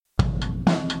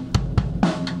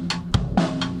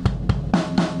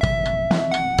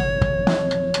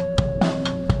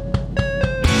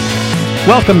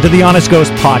Welcome to the Honest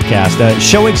Ghost Podcast, a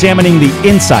show examining the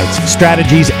insights,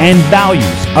 strategies, and values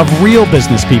of real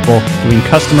business people doing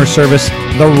customer service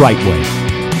the right way.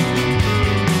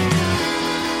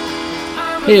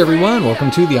 Hey everyone, welcome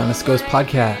to the Honest Ghost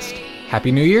Podcast.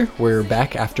 Happy New Year. We're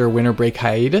back after a winter break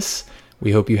hiatus.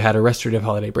 We hope you had a restorative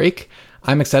holiday break.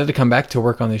 I'm excited to come back to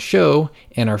work on this show,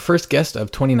 and our first guest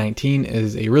of 2019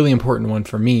 is a really important one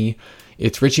for me.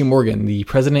 It's Richie Morgan, the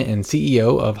president and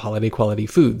CEO of Holiday Quality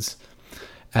Foods.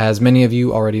 As many of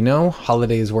you already know,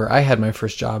 Holiday is where I had my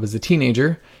first job as a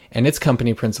teenager, and its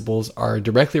company principles are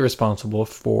directly responsible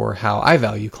for how I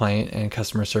value client and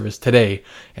customer service today,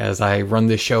 as I run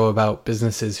this show about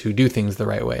businesses who do things the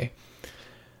right way.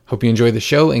 Hope you enjoy the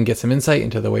show and get some insight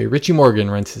into the way Richie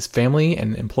Morgan runs his family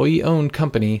and employee-owned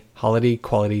company, Holiday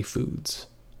Quality Foods.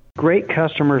 Great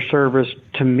customer service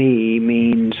to me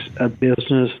means a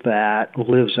business that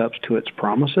lives up to its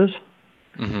promises.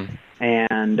 Mm-hmm.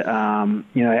 And,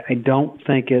 I don't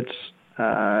think it's,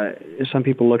 some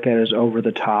people look at it as over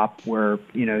the top where,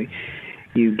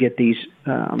 you get these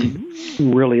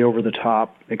really over the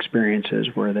top experiences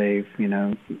where they've,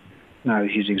 I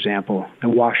always use the example, they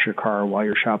wash your car while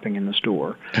you're shopping in the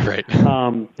store. Right.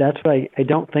 That's what I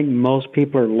don't think most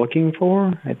people are looking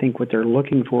for. I think what they're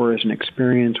looking for is an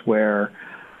experience where,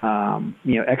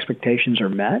 expectations are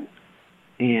met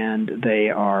and they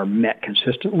are met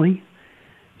consistently,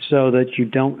 so that you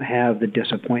don't have the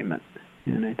disappointment.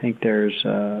 And I think there's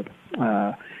a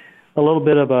little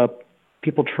bit of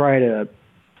people try to,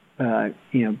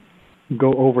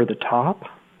 go over the top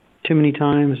too many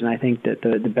times, and I think that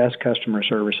the best customer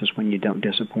service is when you don't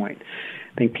disappoint.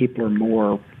 I think people are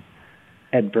more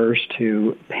adverse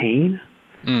to pain.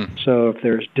 So if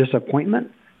there's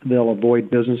disappointment, they'll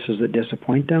avoid businesses that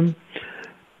disappoint them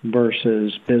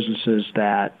versus businesses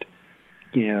that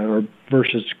or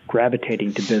versus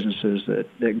gravitating to businesses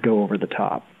that go over the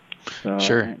top. So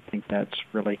sure. I think that's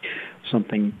really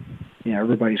something,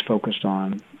 everybody's focused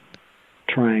on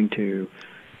trying to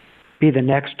be the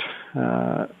next,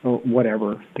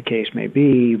 whatever the case may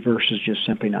be, versus just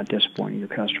simply not disappointing your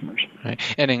customers. Right.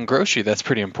 And in grocery, that's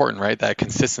pretty important, right? That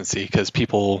consistency, because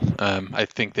people, I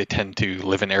think they tend to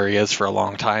live in areas for a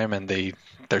long time, and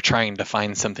they're trying to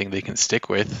find something they can stick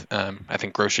with. I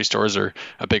think grocery stores are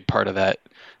a big part of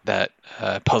that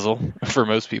puzzle for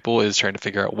most people, is trying to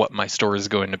figure out what my store is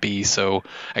going to be. So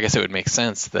I guess it would make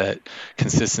sense that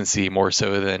consistency, more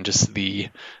so than just the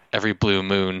every blue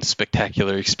moon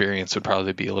spectacular experience, would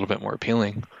probably be a little bit more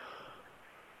appealing.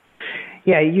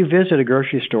 Yeah, you visit a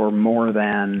grocery store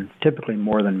typically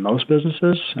more than most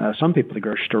businesses. Some people, the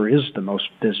grocery store is the most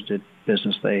visited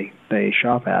business they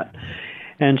shop at.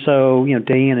 And so,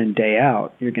 day in and day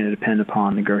out, you're going to depend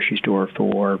upon the grocery store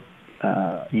for,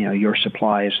 your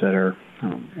supplies that are,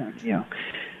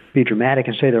 be dramatic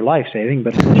and say they're life-saving,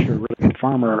 but unless you're a really good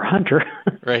farmer or hunter,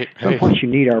 right. At some point you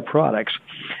need our products.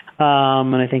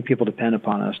 And I think people depend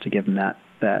upon us to give them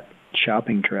that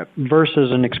shopping trip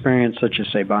versus an experience such as,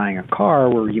 say, buying a car,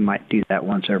 where you might do that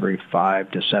once every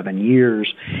 5 to 7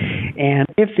 years. And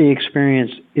if the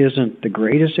experience isn't the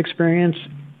greatest experience,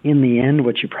 in the end,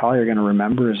 what you probably are going to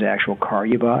remember is the actual car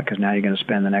you bought, because now you're going to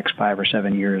spend the next 5 or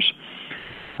 7 years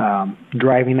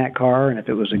driving that car. And if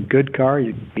it was a good car,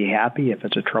 you'd be happy. If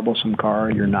it's a troublesome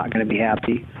car, you're not going to be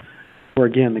happy. Or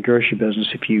again, the grocery business,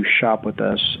 if you shop with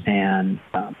us and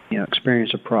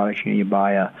experience a product, you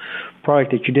buy a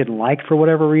product that you didn't like for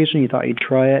whatever reason, you thought you'd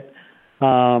try it,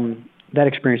 that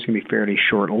experience can be fairly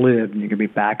short-lived, and you're going to be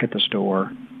back at the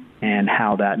store, and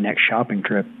how that next shopping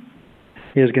trip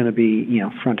is going to be,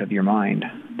 front of your mind,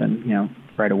 then,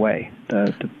 right away.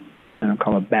 I don't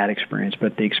call it a bad experience,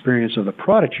 but the experience of the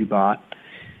product you bought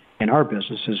in our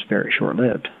business is very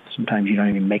short-lived. Sometimes you don't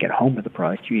even make it home with the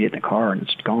product. You eat it in the car and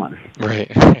it's gone.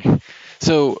 Right.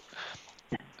 So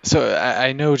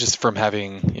I know, just from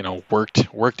having,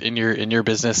 worked in your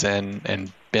business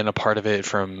and been a part of it,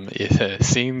 from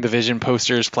seeing the vision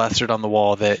posters plastered on the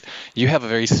wall, that you have a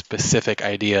very specific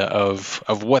idea of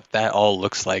what that all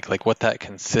looks like what that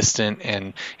consistent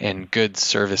and good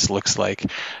service looks like.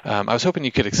 I was hoping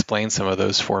you could explain some of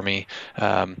those for me.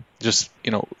 Just,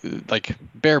 like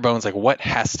bare bones, like what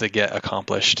has to get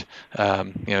accomplished,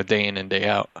 day in and day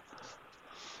out.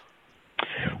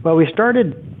 Well, we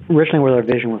started originally with our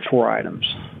vision with 4 items,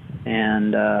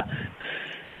 and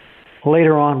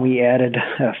later on we added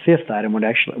a 5th item,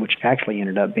 which actually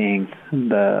ended up being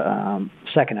the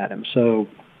 2nd item. So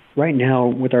right now,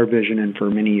 with our vision, and for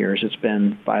many years, it's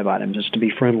been 5 items. It's to be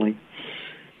friendly,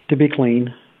 to be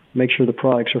clean, make sure the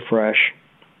products are fresh,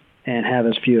 and have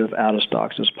as few of out of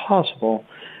stocks as possible.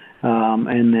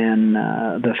 And then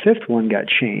the fifth one got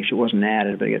changed. It wasn't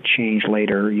added, but it got changed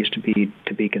later. It used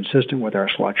to be consistent with our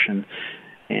selection,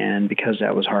 and because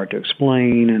that was hard to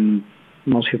explain and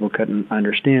most people couldn't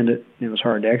understand it, it was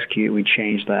hard to execute. We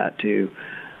changed that to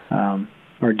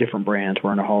our different brands.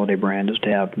 We're in a holiday brand is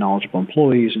to have knowledgeable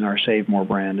employees, and our Save More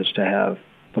brand is to have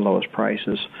the lowest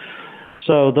prices.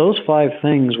 So those 5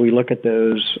 things, we look at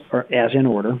those as in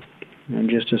order, and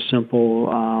just as simple.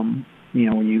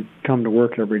 When you come to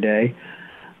work every day,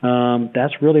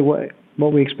 that's really what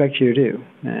we expect you to do.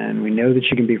 And we know that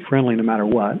you can be friendly no matter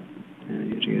what.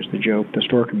 And you use the joke, the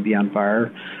store can be on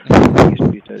fire. I used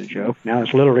to use that as a joke. Now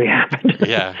it's literally happened.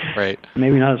 Yeah, right.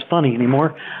 Maybe not as funny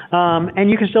anymore. And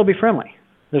you can still be friendly.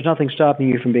 There's nothing stopping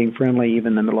you from being friendly even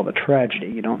in the middle of a tragedy.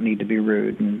 You don't need to be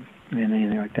rude and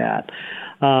anything like that.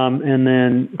 And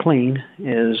then clean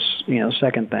is,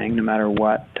 second thing. No matter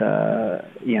what,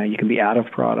 you can be out of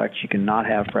product. You can not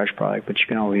have fresh product, but you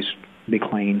can always be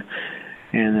clean.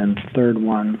 And then the third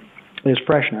one is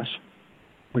freshness,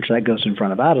 which that goes in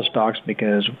front of out of stocks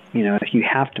because, if you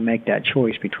have to make that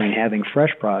choice between having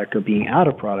fresh product or being out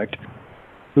of product,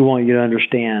 we want you to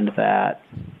understand that,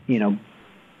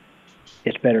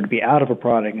 it's better to be out of a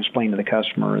product and explain to the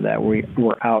customer that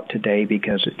we're out today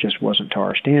because it just wasn't to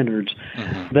our standards,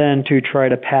 than to try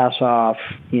to pass off,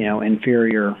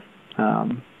 inferior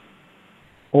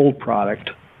old product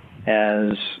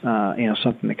as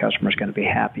something the customer is going to be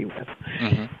happy with.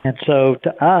 And so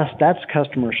to us, that's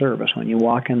customer service. When you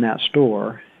walk in that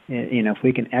store, if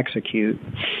we can execute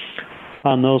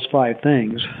on those 5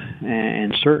 things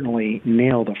and certainly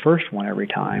nail the first one every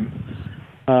time,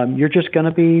 you're just going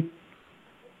to be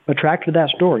attracted to that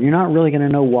store. You're not really going to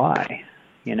know why.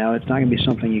 It's not going to be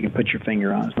something you can put your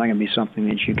finger on. It's not going to be something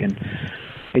that you can.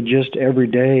 It just every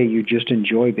day you just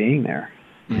enjoy being there.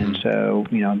 And so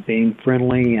being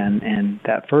friendly and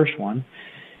that first one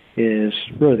is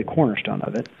really the cornerstone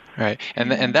of it. Right,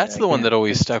 and that's the one that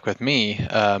always stuck with me.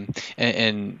 I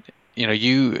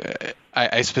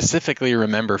specifically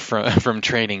remember from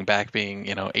training back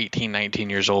being 18, 19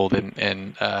 years old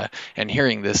and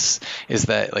hearing this is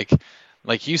that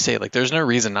like you say, there's no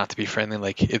reason not to be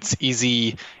friendly. It's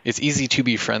easy to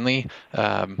be friendly,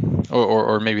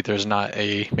 or maybe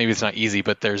maybe it's not easy,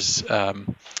 but there's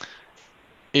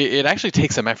it actually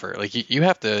takes some effort. You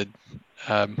have to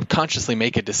consciously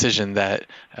make a decision that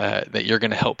you're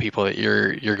going to help people, that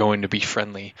you're going to be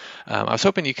friendly. I was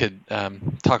hoping you could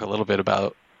talk a little bit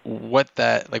about what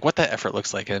that effort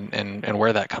looks like and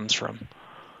where that comes from.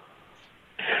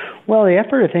 Well, the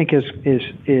effort I think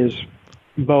is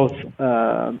both,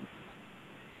 not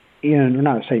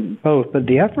to say both, but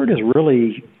the effort is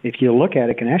really, if you look at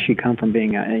it, can actually come from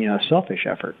being a selfish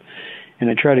effort. And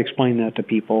I try to explain that to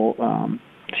people.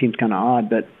 It seems kind of odd,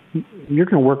 but you're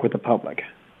going to work with the public,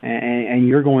 and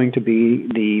you're going to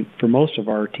be for most of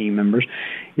our team members,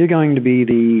 you're going to be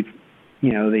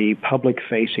the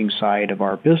public-facing side of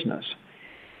our business.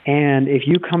 And if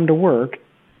you come to work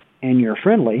and you're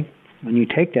friendly, when you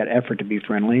take that effort to be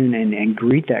friendly and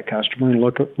greet that customer and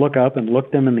look up and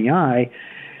look them in the eye,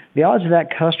 the odds of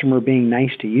that customer being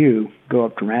nice to you go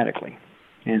up dramatically.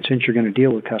 And since you're going to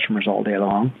deal with customers all day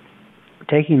long,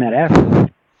 taking that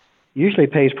effort usually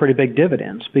pays pretty big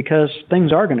dividends because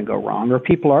things are going to go wrong or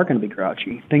people are going to be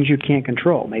grouchy, things you can't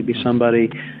control. Maybe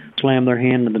somebody slammed their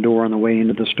hand in the door on the way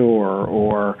into the store,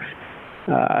 or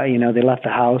they left the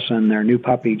house and their new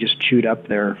puppy just chewed up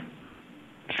their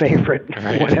favorite,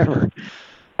 whatever.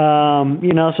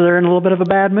 So they're in a little bit of a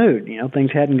bad mood.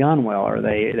 Things hadn't gone well, or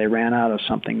they ran out of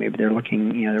something. Maybe they're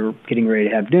looking, they were getting ready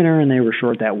to have dinner and they were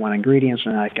short that one ingredient.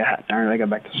 So God darn it, I got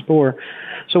back to the store.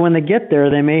 So when they get there,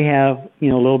 they may have, a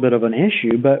little bit of an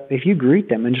issue. But if you greet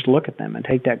them and just look at them and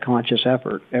take that conscious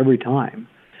effort every time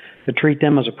to treat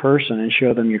them as a person and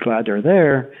show them you're glad they're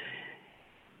there,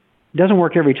 it doesn't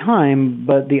work every time,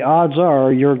 but the odds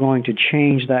are you're going to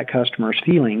change that customer's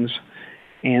feelings.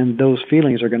 And those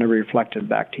feelings are going to be reflected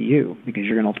back to you because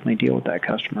you're going to ultimately deal with that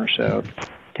customer. So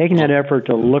taking that effort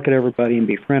to look at everybody and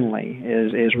be friendly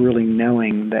is really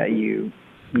knowing that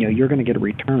you're going to get a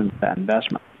return for that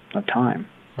investment of time.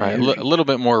 Right. A little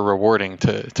bit more rewarding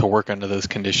to work under those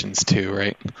conditions too,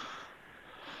 right?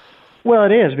 Well,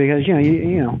 it is because,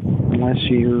 unless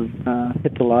you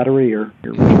hit the lottery or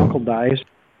your uncle dies,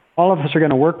 all of us are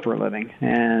going to work for a living,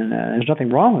 and there's nothing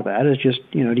wrong with that. It's just,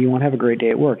 do you want to have a great day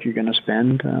at work? You're going to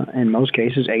spend, in most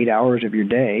cases, 8 hours of your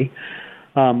day,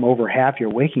 over half your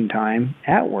waking time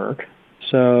at work.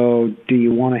 So do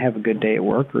you want to have a good day at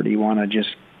work, or do you want to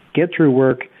just get through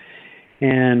work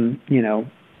and,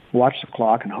 watch the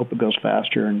clock and hope it goes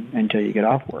faster until you get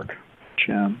off work? Which,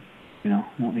 I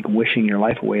don't think wishing your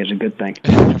life away is a good thing.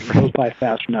 It goes by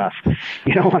fast enough.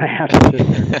 You don't want to have to sit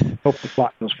there and hope the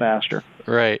clock goes faster.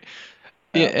 Right.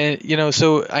 Yeah, and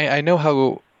so I know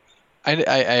how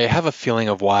I have a feeling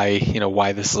of why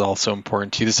this is all so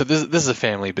important to you. So this is a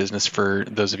family business for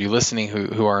those of you listening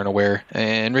who aren't aware.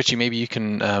 And Richie, maybe you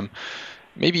can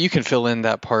fill in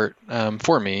that part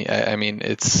for me. I mean,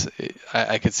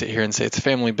 I could sit here and say it's a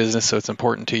family business, so it's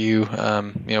important to you.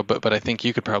 But I think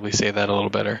you could probably say that a little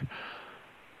better.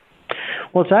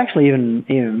 Well, it's actually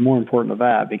even more important than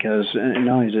that, because not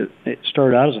only is it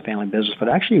started out as a family business, but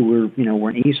actually we're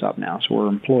an ESOP now, so we're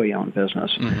an employee-owned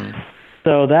business. Mm-hmm.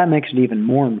 So that makes it even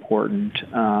more important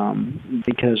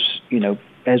because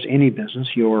as any business,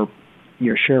 your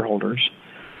shareholders,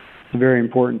 it's very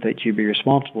important that you be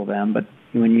responsible to them. But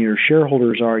when your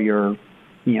shareholders are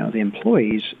the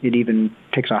employees, it even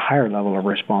takes a higher level of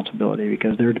responsibility,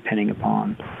 because they're depending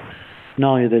upon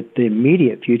not only the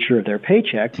immediate future of their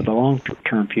paycheck, but the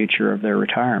long-term future of their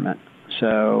retirement.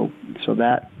 So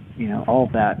that all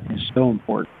of that is so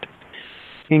important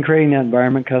in creating that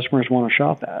environment customers want to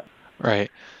shop at.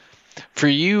 Right. For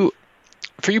you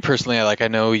personally, I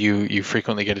know you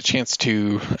frequently get a chance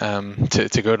to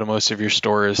go to most of your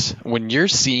stores. When you're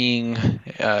seeing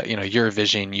your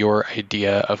vision, your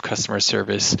idea of customer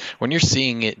service, when you're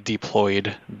seeing it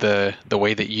deployed the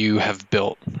way that you have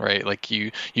built, right? Like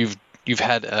you've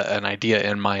had an idea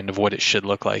in mind of what it should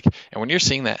look like, and when you're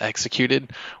seeing that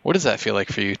executed, what does that feel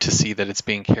like for you to see that it's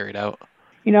being carried out?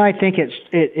 I think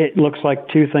it looks like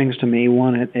two things to me.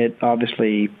 One, it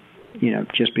obviously,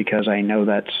 just because I know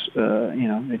that's,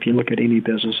 if you look at any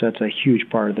business, that's a huge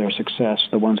part of their success.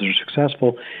 The ones that are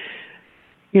successful,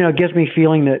 it gives me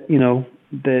feeling that,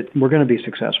 that we're going to be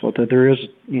successful, that there is,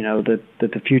 that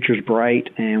the future's bright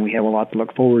and we have a lot to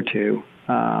look forward to.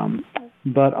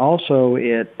 But also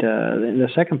the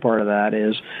second part of that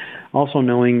is also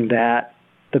knowing that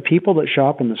the people that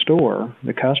shop in the store,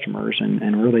 the customers,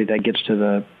 and really that gets to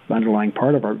the underlying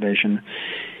part of our vision,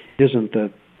 isn't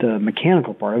the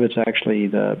mechanical part of it. It's actually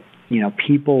the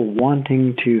people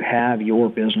wanting to have your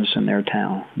business in their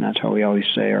town. And that's how we always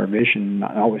say our vision,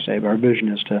 not always say, but our vision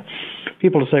is to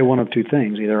people to say one of two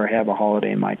things: either I have a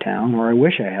holiday in my town, or I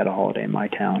wish I had a holiday in my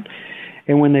town.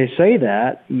 And when they say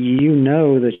that,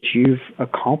 that you've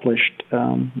accomplished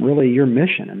really your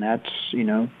mission, and that's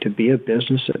to be a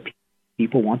business that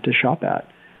people want to shop at.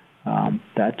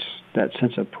 That's that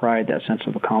sense of pride, that sense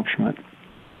of accomplishment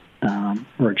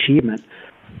or achievement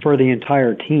for the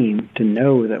entire team to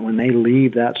know that when they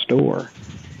leave that store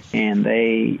and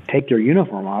they take their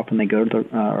uniform off and they go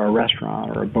to a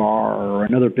restaurant or a bar or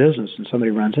another business, and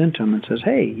somebody runs into them and says,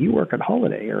 "Hey, you work at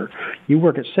Holiday or you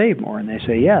work at Save More," and they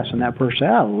say yes, and that person says,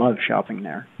 "I love shopping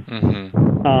there."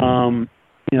 Mm-hmm.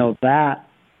 That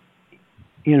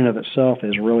in and of itself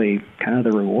is really kind of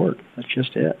the reward. That's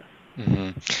just it.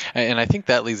 Mm-hmm. And I think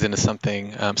that leads into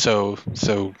something. So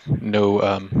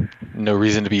no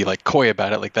reason to be like coy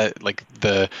about it. Like that, like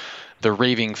the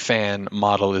raving fan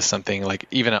model is something like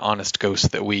even at Honest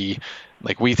Ghost that we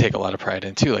take a lot of pride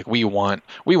in too. Like we want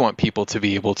people to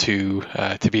be able to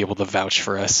vouch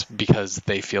for us because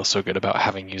they feel so good about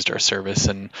having used our service,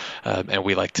 and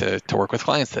we like to work with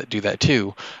clients that do that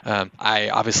too. I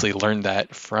obviously learned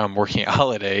that from working at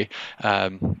Holiday.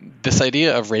 This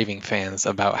idea of raving fans,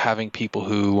 about having people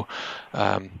who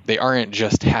they aren't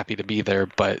just happy to be there,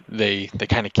 but they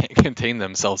kind of can't contain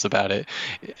themselves about it.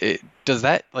 Does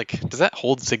that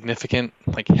hold significant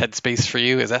headspace for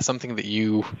you? Is that something that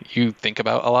you think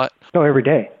about a lot? Oh, every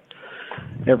day,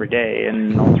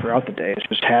 and all throughout the day. It's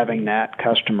just having that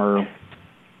customer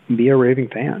be a raving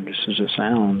fan, just as it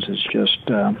sounds. It's just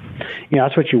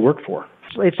that's what you work for.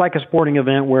 It's like a sporting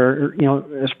event where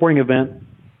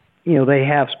they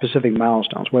have specific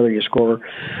milestones, whether you score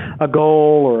a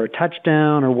goal or a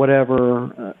touchdown or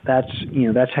whatever. That's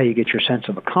how you get your sense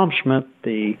of accomplishment.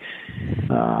 The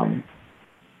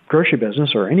grocery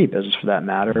business, or any business for that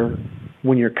matter,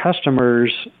 when your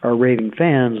customers are raving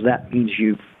fans, that means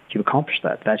you've accomplished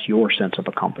that. That's your sense of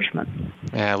accomplishment.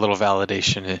 Yeah, a little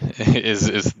validation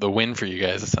is the win for you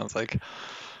guys, it sounds like.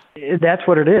 That's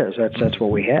what it is. That's what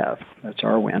we have. That's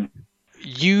our win.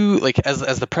 You,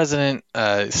 as the president,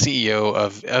 CEO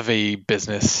of a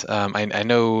business, I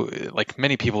know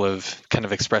many people have kind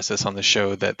of expressed this on the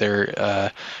show, that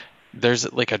there's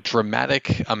a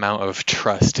dramatic amount of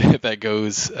trust that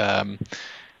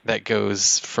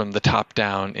goes from the top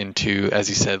down into, as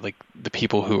you said, the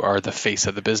people who are the face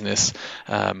of the business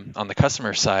on the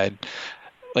customer side.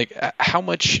 How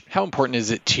important is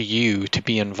it to you to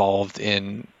be involved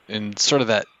in sort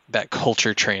of that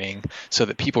culture training so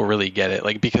that people really get it?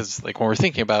 Like, because like when we're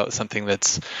thinking about something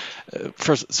that's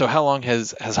first, so how long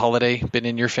has holiday been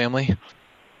in your family?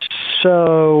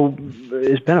 So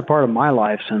it's been a part of my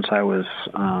life since I was,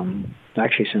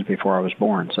 actually since before I was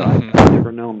born. So I've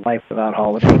never known life without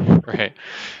holiday. Right.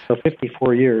 So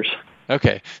 54 years.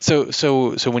 Okay. So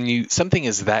when something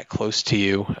is that close to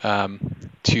you,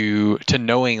 to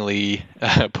knowingly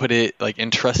put it, like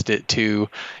entrust it to,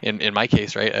 in my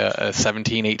case, right, a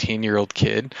 17, 18-year-old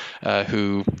kid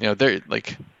who,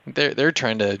 they're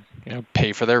trying to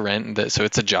pay for their rent, and so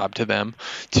it's a job to them,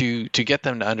 to get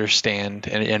them to understand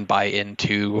and buy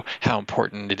into how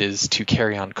important it is to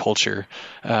carry on culture.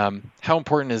 How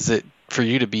important is it for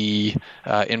you to be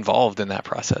involved in that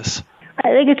process?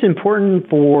 I think it's important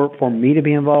for me to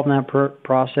be involved in that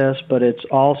process, but it's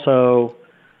also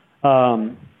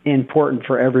important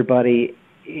for everybody,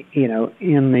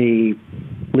 in the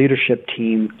leadership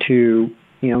team to,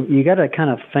 you got to kind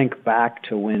of think back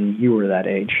to when you were that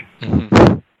age.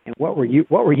 Mm-hmm. And what were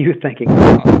you thinking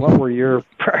about? What were your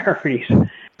priorities?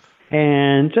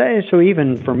 And so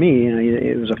even for me,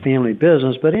 it was a family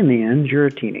business, but in the end, you're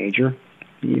a teenager.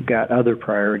 You've got other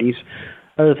priorities,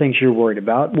 other things you're worried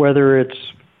about, whether it's,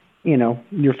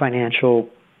 your financial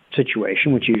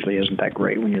situation, which usually isn't that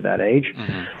great when you're that age.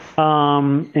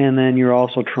 Mm-hmm. And then you're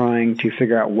also trying to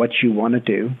figure out what you want to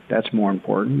do. That's more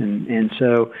important. And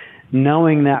so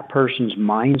knowing that person's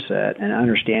mindset and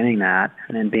understanding that,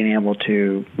 and then being able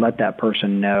to let that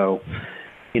person know,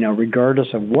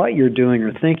 regardless of what you're doing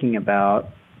or thinking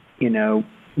about,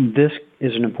 this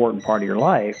is an important part of your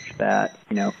life that,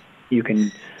 you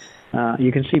can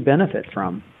see benefit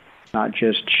from, not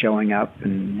just showing up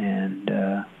and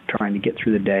trying to get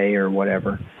through the day or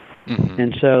whatever. Mm-hmm.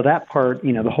 And so that part,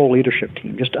 the whole leadership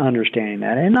team, just understanding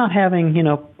that and not having,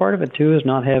 part of it too is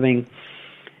not having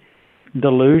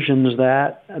delusions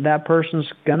that that person's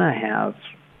going to have,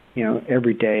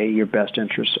 every day your best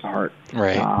interests at heart.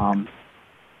 Right. And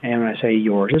when I say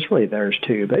yours, it's really theirs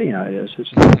too, but, it is.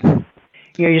 It's,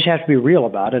 you just have to be real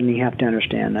about it, and you have to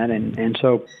understand that. And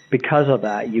so because of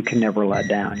that, you can never let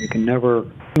down. You can never,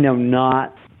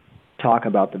 not talk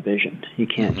about the vision. You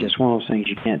can't just, one of those things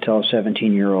you can't tell a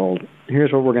 17-year-old,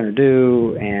 here's what we're going to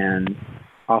do, and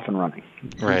off and running.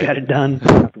 Right. You got it done, you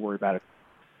don't have to worry about it.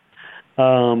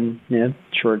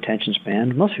 Short attention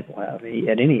span. Most people have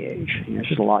at any age. There's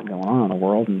just a lot going on in the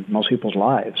world and most people's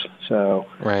lives. So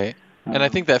right. And I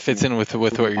think that fits in with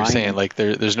what you're saying. Like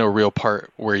there's no real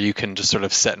part where you can just sort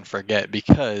of set and forget,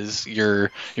 because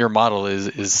your model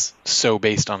is so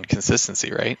based on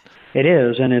consistency, right? It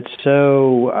is, and it's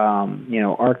so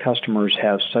our customers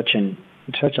have such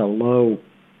a low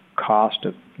cost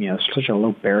of such a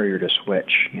low barrier to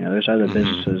switch. There's other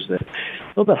businesses that a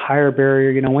little bit higher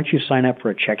barrier. Once you sign up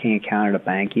for a checking account at a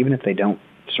bank, even if they don't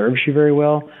service you very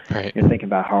well, right, you're thinking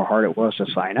about how hard it was to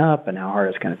sign up and how hard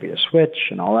it's going to be to switch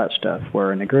and all that stuff.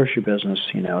 Where in the grocery business,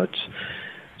 it's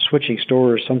switching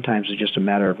stores sometimes is just a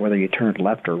matter of whether you turn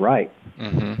left or right.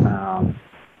 Mm-hmm.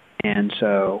 And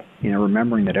so,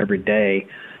 remembering that every day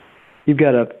you've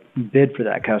got to bid for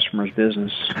that customer's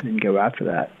business and go after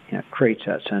that, creates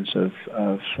that sense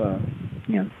of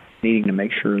needing to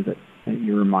make sure that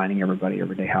you're reminding everybody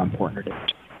every day how important it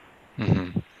is.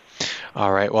 Mm-hmm.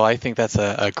 All right. Well, I think that's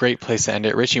a great place to end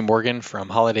it. Richie Morgan from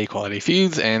Holiday Quality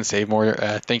Foods and Save More.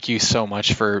 Thank you so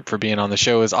much for being on the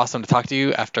show. It was awesome to talk to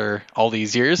you after all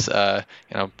these years.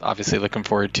 Obviously looking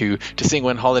forward to seeing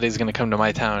when holiday is going to come to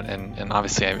my town. And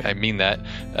obviously I mean that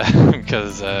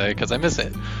because I miss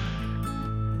it.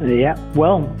 Yeah.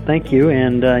 Well, thank you.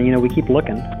 And, we keep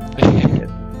looking.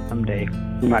 Someday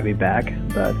we might be back,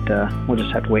 but we'll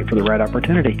just have to wait for the right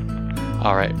opportunity.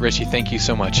 All right. Richie, thank you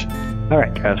so much. All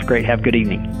right, guys. Great. Have a good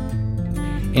evening.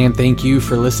 And thank you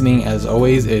for listening. As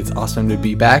always, it's awesome to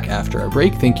be back after a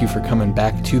break. Thank you for coming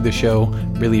back to the show.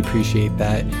 Really appreciate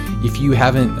that. If you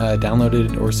haven't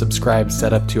downloaded or subscribed,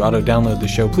 set up to auto-download the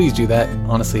show, please do that.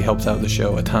 Honestly, helps out the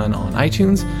show a ton on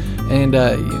iTunes. And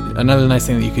another nice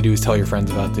thing that you could do is tell your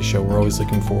friends about the show. We're always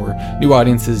looking for new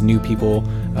audiences, new people,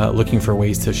 looking for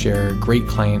ways to share great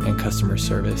client and customer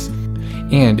service.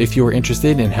 And if you're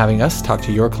interested in having us talk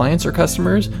to your clients or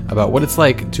customers about what it's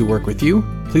like to work with you,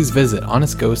 please visit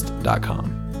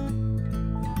honestghost.com.